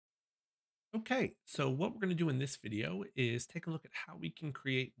Okay, so what we're going to do in this video is take a look at how we can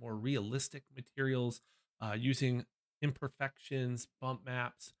create more realistic materials using imperfections, bump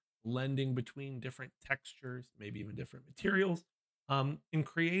maps, blending between different textures, maybe even different materials, in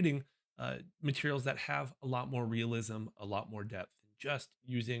creating materials that have a lot more realism, a lot more depth, than just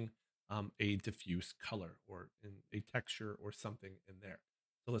using a diffuse color or in a texture or something in there.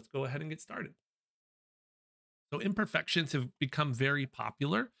 So let's go ahead and get started. So imperfections have become very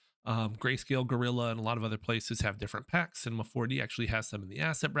popular. Grayscale, Gorilla, and a lot of other places have different packs. Cinema 4D actually has some in the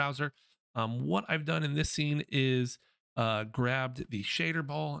asset browser. What I've done in this scene is grabbed the shader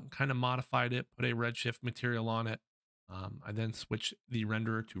ball and kind of modified it, put a Redshift material on it. I then switched the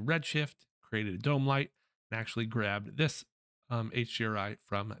renderer to Redshift, created a dome light, and actually grabbed this HDRI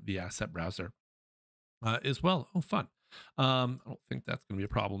from the asset browser as well. Oh, fun. I don't think that's going to be a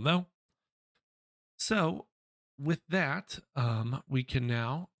problem though. So with that, we can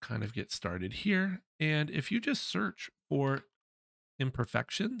now kind of get started here. And if you just search for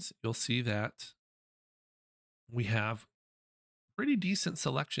imperfections, you'll see that we have pretty decent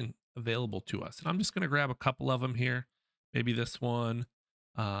selection available to us. And I'm just going to grab a couple of them here, maybe this one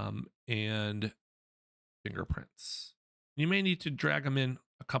and fingerprints. You may need to drag them in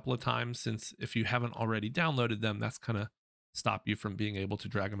a couple of times since if you haven't already downloaded them, that's kind of stop you from being able to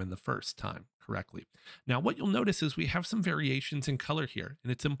drag them in the first time correctly. Now, what you'll notice is we have some variations in color here, and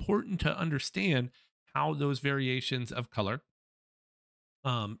it's important to understand how those variations of color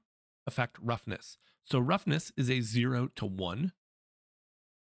um, affect roughness. So roughness is a 0 to 1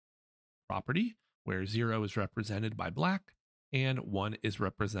 property where 0 is represented by black and 1 is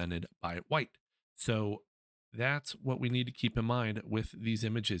represented by white. So that's what we need to keep in mind with these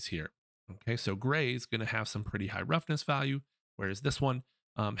images here. Okay, so gray is going to have some pretty high roughness value, whereas this one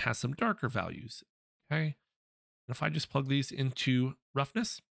has some darker values. Okay, and if I just plug these into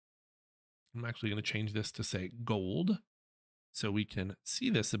roughness, I'm actually going to change this to say gold so we can see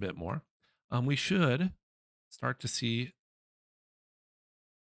this a bit more. We should start to see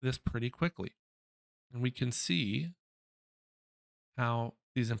this pretty quickly. And we can see how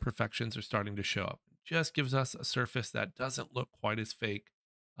these imperfections are starting to show up. It just gives us a surface that doesn't look quite as fake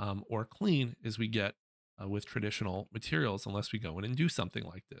or clean as we get with traditional materials, unless we go in and do something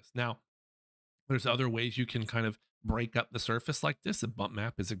like this. Now, there's other ways you can kind of break up the surface like this. A bump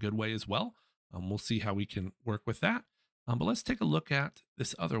map is a good way as well. We'll see how we can work with that. But let's take a look at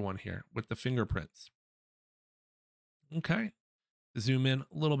this other one here with the fingerprints. Okay, zoom in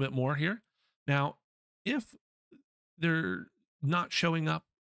a little bit more here. Now, if they're not showing up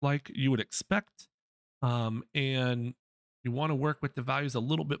like you would expect, and you want to work with the values a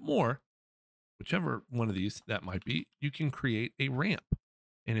little bit more, whichever one of these that might be, you can create a ramp.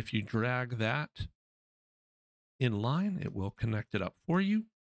 And if you drag that in line, it will connect it up for you.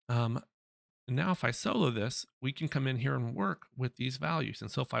 And now if I solo this, we can come in here and work with these values.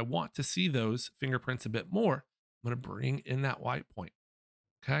 And so if I want to see those fingerprints a bit more, I'm going to bring in that white point.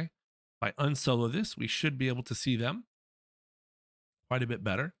 Okay. If I unsolo this, we should be able to see them quite a bit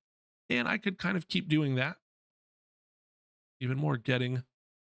better. And I could kind of keep doing that even more, getting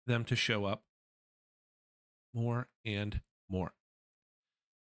them to show up more and more.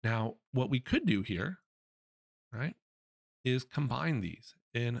 Now, what we could do here, right, is combine these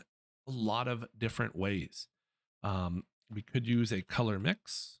in a lot of different ways. We could use a color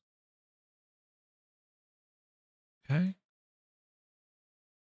mix. Okay.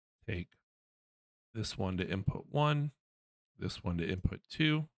 Take this one to input 1, this one to input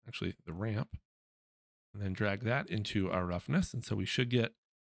 2, actually the ramp, and then drag that into our roughness. And so we should get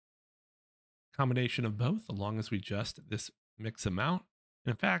a combination of both, as long as we adjust this mix amount.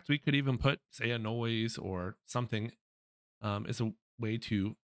 In fact, we could even put, say, a noise or something as a way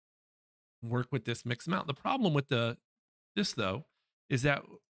to work with this mix amount. The problem with this though is that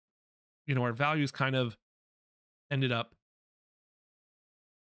our values kind of ended up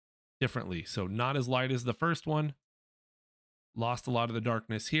differently. So not as light as the first one, lost a lot of the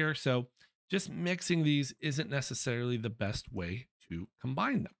darkness here. So just mixing these isn't necessarily the best way to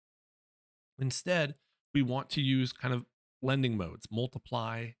combine them. Instead, we want to use kind of blending modes,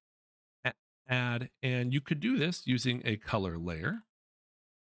 multiply, add, and you could do this using a color layer.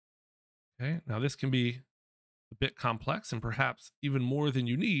 Okay, now this can be a bit complex and perhaps even more than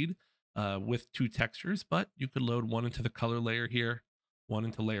you need with two textures, but you could load one into the color layer here, one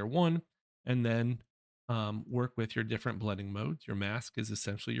into layer one, and then work with your different blending modes. Your mask is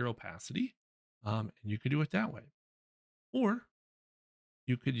essentially your opacity, and you could do it that way. Or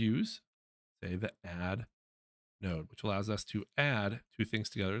you could use, say, the add node, which allows us to add two things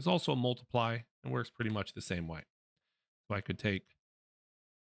together. It's also a multiply and works pretty much the same way. So I could take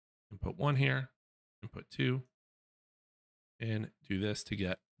input 1 here, input 2, and do this to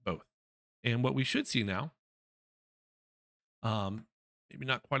get both. And what we should see now, um, maybe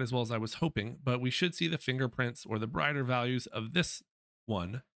not quite as well as I was hoping, but we should see the fingerprints or the brighter values of this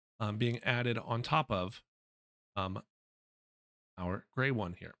one being added on top of um, our gray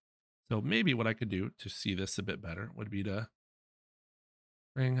one here. So maybe what I could do to see this a bit better would be to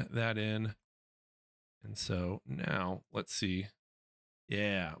bring that in. And so now let's see.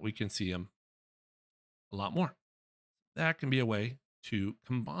 Yeah, we can see them a lot more. That can be a way to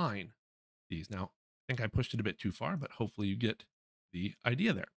combine these. Now, I think I pushed it a bit too far, but hopefully you get the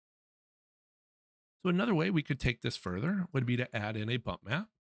idea there. So another way we could take this further would be to add in a bump map.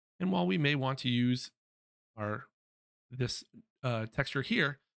 And while we may want to use our this texture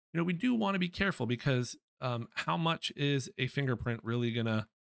here, we do want to be careful because how much is a fingerprint really gonna,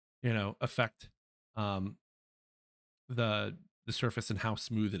 affect um, the surface and how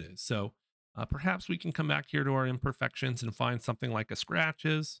smooth it is. So perhaps we can come back here to our imperfections and find something like a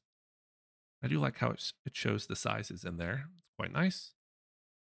scratches. I do like how it shows the sizes in there. It's quite nice.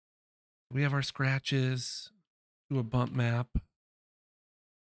 We have our scratches, do a bump map,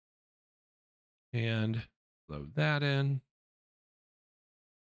 and load that in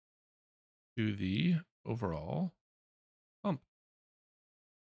to the overall bump.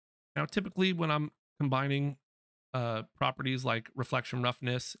 Now, typically when I'm combining properties like reflection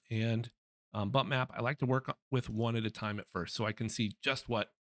roughness and bump map, I like to work with one at a time at first so I can see just what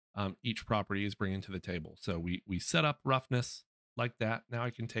each property is bringing to the table. So we set up roughness like that. Now I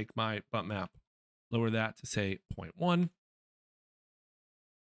can take my bump map, lower that to say 0.1,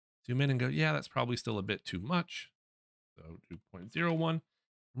 zoom in and go, yeah, that's probably still a bit too much. So do 0.01.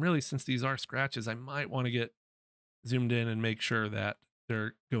 Really, since these are scratches, I might want to get zoomed in and make sure that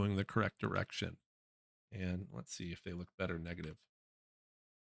they're going the correct direction. And let's see if they look better negative.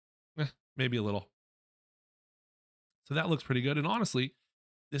 Maybe a little. So that looks pretty good. And honestly,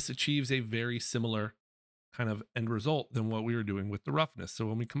 this achieves a very similar kind of end result than what we were doing with the roughness. So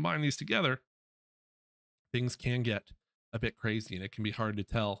when we combine these together, things can get a bit crazy and it can be hard to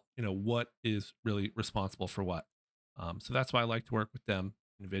tell, what is really responsible for what. So that's why I like to work with them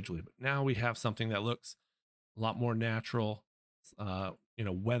individually. But now we have something that looks a lot more natural,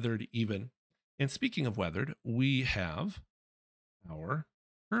 weathered even. And speaking of weathered, we have our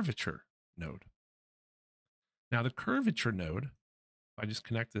curvature node. Now the curvature node, if I just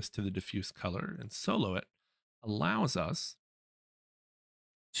connect this to the diffuse color and solo it, allows us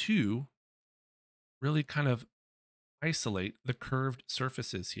to really kind of isolate the curved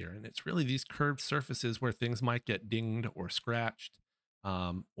surfaces here. And it's really these curved surfaces where things might get dinged or scratched,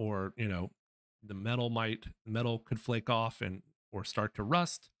 or, the metal could flake off and or start to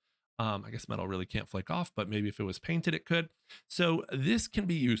rust. I guess metal really can't flake off, but maybe if it was painted, it could. So this can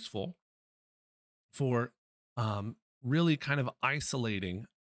be useful for really kind of isolating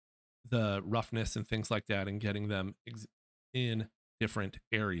the roughness and things like that and getting them in different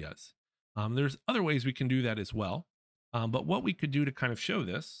areas. There's other ways we can do that as well. But what we could do to kind of show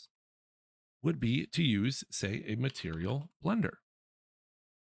this would be to use, say, a material blender.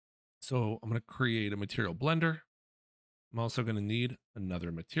 So I'm going to create a material blender. I'm also going to need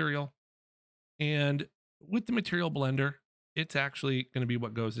another material. And with the material blender, it's actually going to be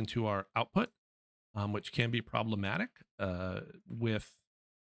what goes into our output, which can be problematic with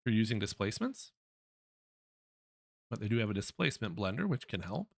for using displacements. But they do have a displacement blender, which can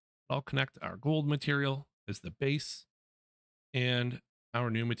help. I'll connect our gold material as the base and our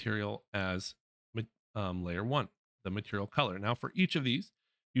new material as layer 1, the material color. Now for each of these,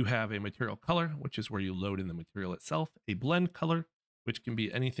 you have a material color, which is where you load in the material itself, a blend color, which can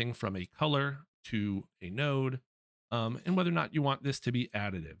be anything from a color to a node, and whether or not you want this to be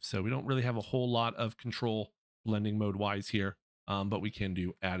additive. So we don't really have a whole lot of control blending mode wise here, but we can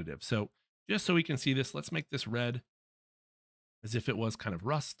do additive. So just so we can see this, let's make this red as if it was kind of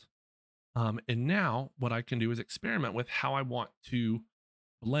rust. And now what I can do is experiment with how I want to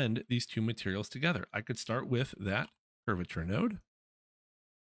blend these two materials together. I could start with that curvature node.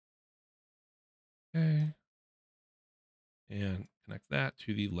 Okay. And connect that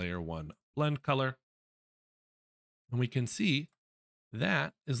to the layer 1 blend color. And we can see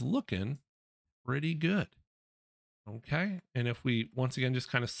that is looking pretty good. Okay. And if we once again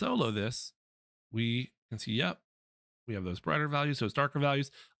just kind of solo this, we can see, yep, we have those brighter values, those darker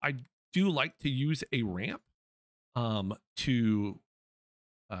values. I do like to use a ramp to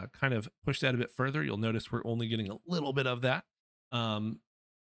kind of push that a bit further. You'll notice we're only getting a little bit of that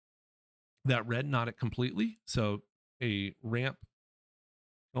that red, not it completely. So a ramp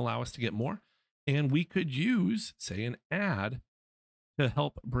can allow us to get more. And we could use, say, an add to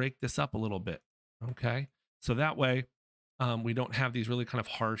help break this up a little bit. Okay. So that way, we don't have these really kind of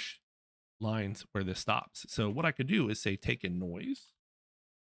harsh lines where this stops. So what I could do is say take in noise,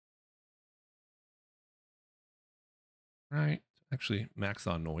 right? Actually, max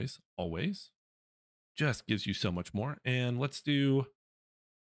on noise always just gives you so much more. And let's do,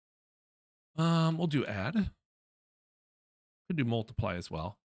 we'll do add. Could do multiply as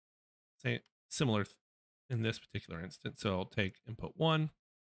well. Say similar in this particular instance. So I'll take input 1,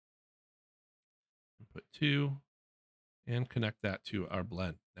 input 2, and connect that to our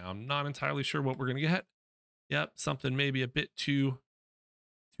blend. Now I'm not entirely sure what we're going to get. Yep, something maybe a bit too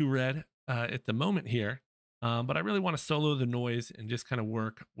red at the moment here. But I really want to solo the noise and just kind of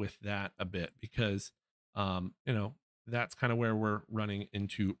work with that a bit because, you know, that's kind of where we're running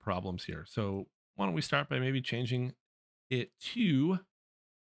into problems here. So why don't we start by maybe changing it to,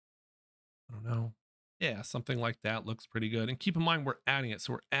 I don't know. Yeah, something like that looks pretty good. And keep in mind, we're adding it.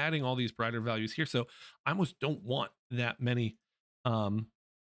 So we're adding all these brighter values here. So I almost don't want that many, um,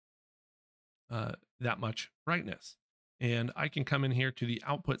 that much brightness. And I can come in here to the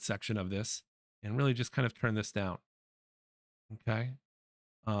output section of this and really just kind of turn this down. Okay.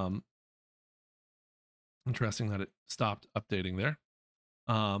 Um, Interesting that it stopped updating there.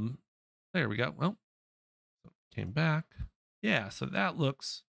 There we go. Well, came back. Yeah, so that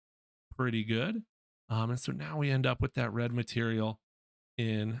looks pretty good. And so now we end up with that red material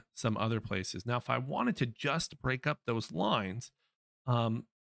in some other places. Now, if I wanted to just break up those lines, um,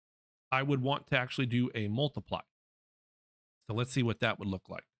 I would want to actually do a multiply. So let's see what that would look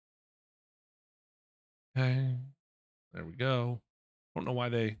like. Okay, there we go. Don't know why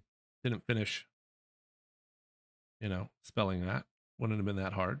they didn't finish, spelling that. Wouldn't have been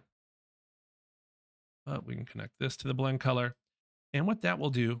that hard. But we can connect this to the blend color. And what that will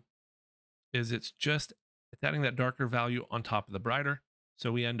do is it's adding that darker value on top of the brighter.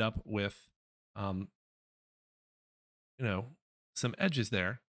 So we end up with, um, some edges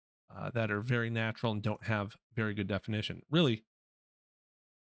there that are very natural and don't have very good definition. Really,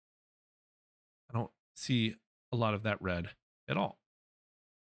 I don't see a lot of that red at all.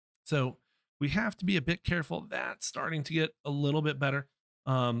 So we have to be a bit careful. That's starting to get a little bit better.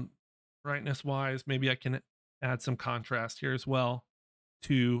 Brightness wise, maybe I can add some contrast here as well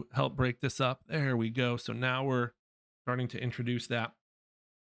to help break this up. There we go. So now we're starting to introduce that.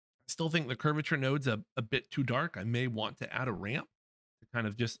 I still think the curvature node's a bit too dark. I may want to add a ramp to kind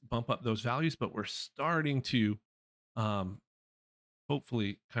of just bump up those values, but we're starting to um,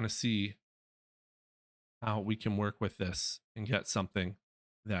 hopefully kind of see how we can work with this and get something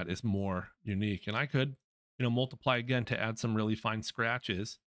that is more unique. And I could, multiply again to add some really fine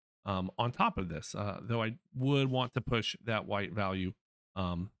scratches on top of this, though I would want to push that white value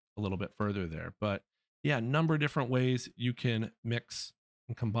a little bit further there. But yeah, a number of different ways you can mix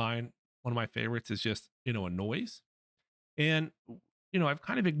and combine. One of my favorites is just, a noise. And, I've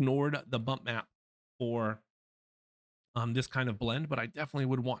kind of ignored the bump map for this kind of blend, but I definitely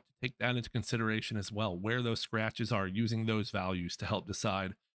would want to take that into consideration as well, where those scratches are, using those values to help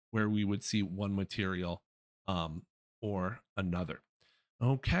decide where we would see one material or another.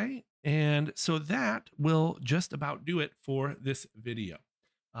 Okay, and so that will just about do it for this video.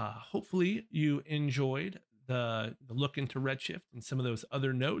 Hopefully you enjoyed the look into Redshift and some of those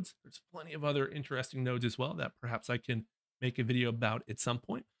other nodes. There's plenty of other interesting nodes as well that perhaps I can make a video about at some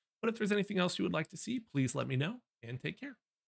point. But if there's anything else you would like to see, please let me know and take care.